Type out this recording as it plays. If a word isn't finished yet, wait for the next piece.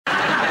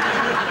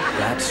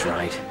That's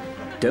right.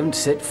 Don't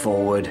sit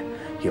forward.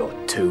 You're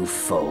too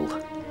full.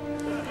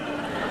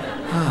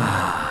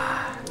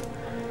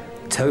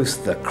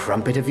 Toast the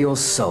crumpet of your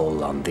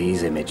soul on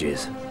these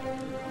images.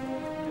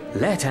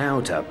 Let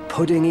out a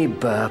puddingy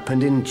burp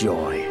and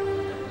enjoy.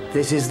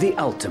 This is the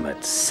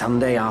ultimate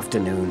Sunday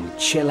afternoon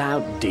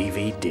chill-out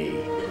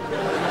DVD.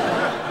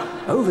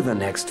 Over the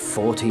next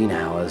 14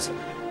 hours,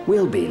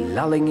 we'll be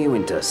lulling you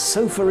into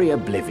sofa-y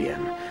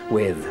oblivion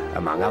with,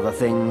 among other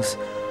things,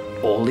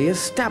 all the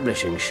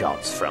establishing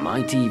shots from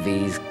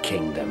ITV's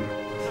Kingdom.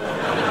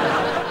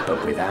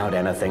 But without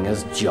anything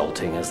as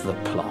jolting as the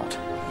plot.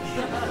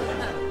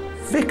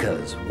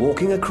 Vicars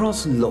walking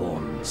across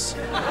lawns.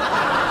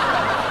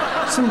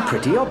 Some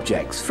pretty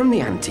objects from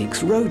the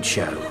Antiques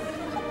Roadshow.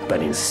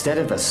 But instead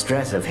of the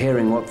stress of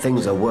hearing what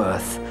things are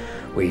worth,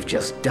 we've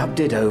just dubbed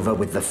it over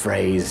with the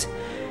phrase,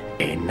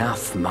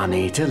 enough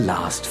money to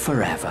last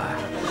forever.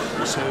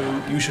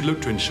 So you should look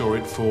to insure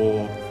it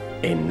for...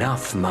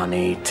 Enough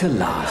money to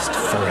last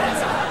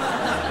forever.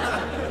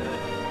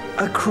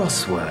 A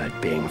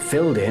crossword being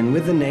filled in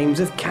with the names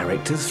of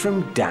characters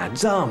from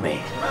Dad's Army.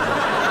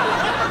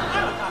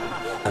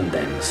 And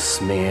then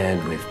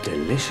smeared with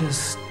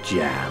delicious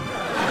jam.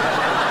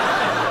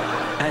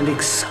 And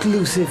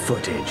exclusive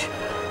footage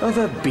of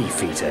a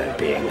beefeater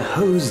being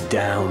hosed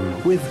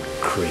down with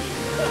cream.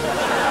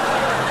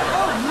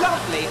 Oh,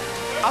 lovely!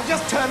 I'll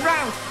just turn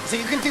round so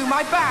you can do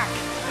my back.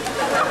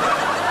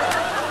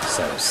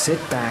 So sit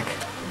back,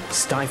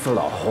 stifle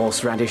a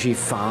horseradishy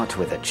fart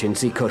with a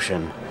chintzy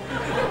cushion,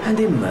 and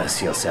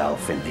immerse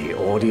yourself in the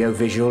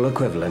audiovisual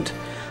equivalent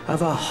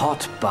of a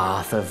hot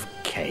bath of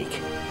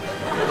cake.